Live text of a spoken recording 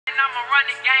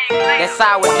That's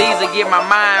how with Diesel get my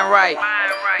mind right.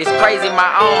 It's crazy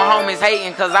my own homies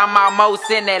hating cause I'm almost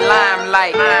in that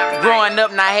limelight. Growing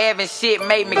up not having shit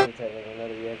made me.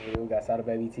 Another reaction video. We got Sada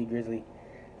baby, T Grizzley,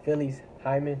 Phillis,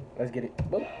 Hymen. Let's get it.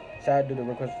 Boop. Sada do the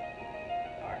request.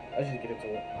 Alright, let's just get into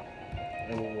it.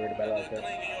 I ain't even worried about all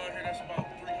that.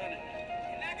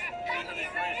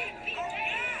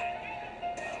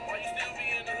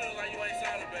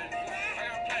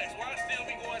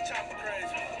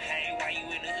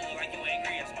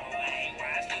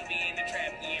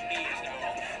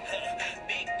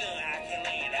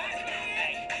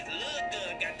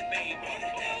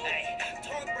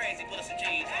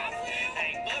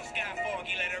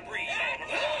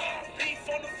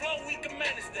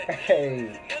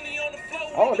 Hey.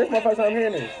 Oh, this is my first time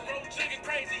hearing this.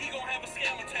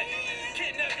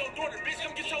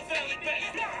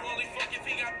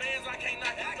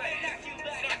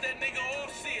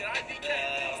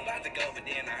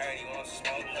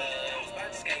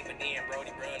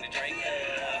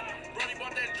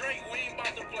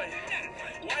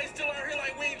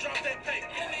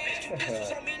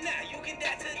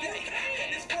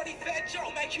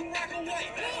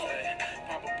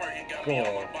 Go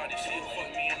on.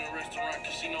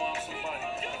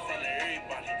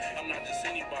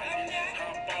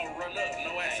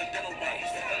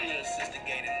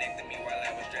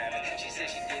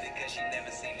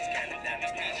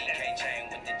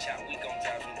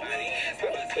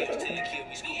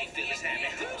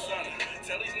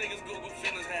 Tell these niggas Google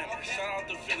Phillis Hymen. Shout out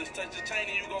to Phillis. Touch the chain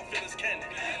and you gon' feel his candy.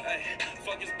 Hey,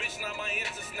 fuck his bitch, not my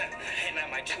Insta snap. And I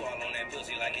might chew all on that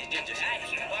pussy like it's ginger snap.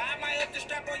 Well, I might up the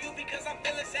strap on you because I'm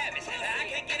feeling savage. I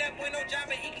can't get that boy no job,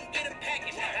 but he can get a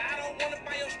package. I don't wanna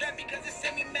buy your strap because it's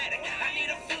semi-matic. I need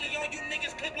a Philly on you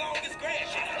niggas, clip long as grass.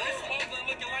 This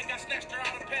Oakland looking like I snatched her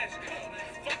out of passion.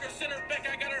 Fuck her center back,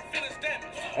 I got her feelings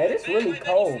damaged. Hey, this really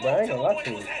cold, bro. I ain't gonna lie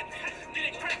to you. Get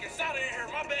it crackin', Sada in here,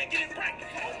 my bad, get it crackin'.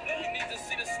 You need to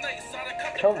see the snake, Sada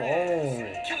cut the Come grass. on.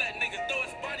 Kill that nigga, throw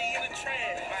his body in the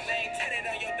trash. My name tatted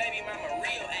on your baby mama,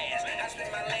 real ass. I spent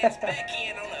my last back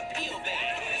end on a peel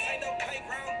bag. This ain't no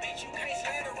playground, bitch, you can't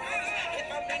stand around us.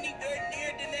 If I'm anywhere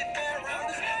near, then that fair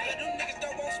around us. But them niggas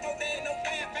don't want smoke, they ain't no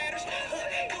fan fatters.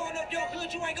 Going up your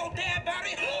hood, you ain't gon' die about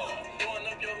it. Going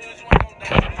up your hood, you ain't gon'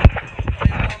 die about it.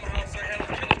 Your mama house, I have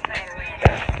killers crowd around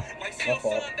me. Like, see your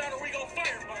son, daughter, we gon'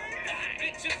 fireball.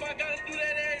 Bitch, if I gotta do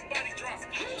that, everybody drop it.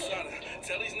 Sada,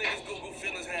 tell these niggas Google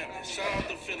Phillis Hymen. Shout out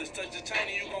to Phillis. Touch the chain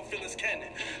and you gon' feel his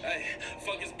cannon. Hey,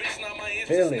 fuck his bitch, not my Insta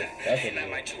Phillis, snap. that's And I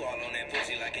might chew all on that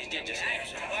pussy like it's ginger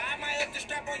snap. Well, I might up the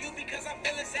strap on you because I'm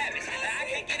feeling savage. I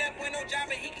can't get that boy no job,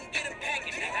 but he can get a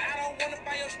package. I don't wanna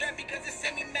buy your strap because it's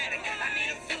semi-matic. I need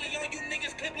a Philly on you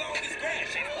niggas, clip long as grass.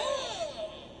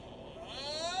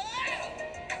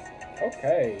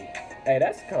 Okay. Hey,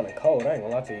 that's kind of cold. I ain't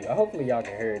gonna lie to you. Hopefully y'all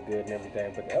can hear it good and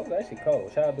everything, but that was actually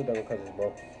cold. Shout out to Double Cousins,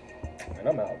 bro. And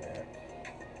I'm out, man.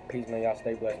 Peace, man. Y'all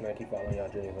stay blessed, man. Keep following y'all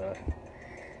dreams, man.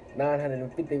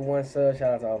 951 subs.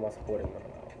 Shout out to all my supporters, man.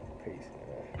 Peace,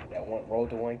 man. That one road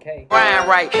to 1K. Grind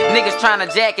right, niggas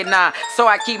tryna jack it now, so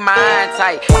I keep my eye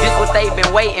tight. This what they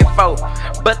been waiting for,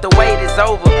 but the wait is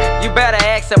over. You better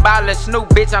ask about Lil Snoop,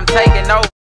 bitch. I'm taking over.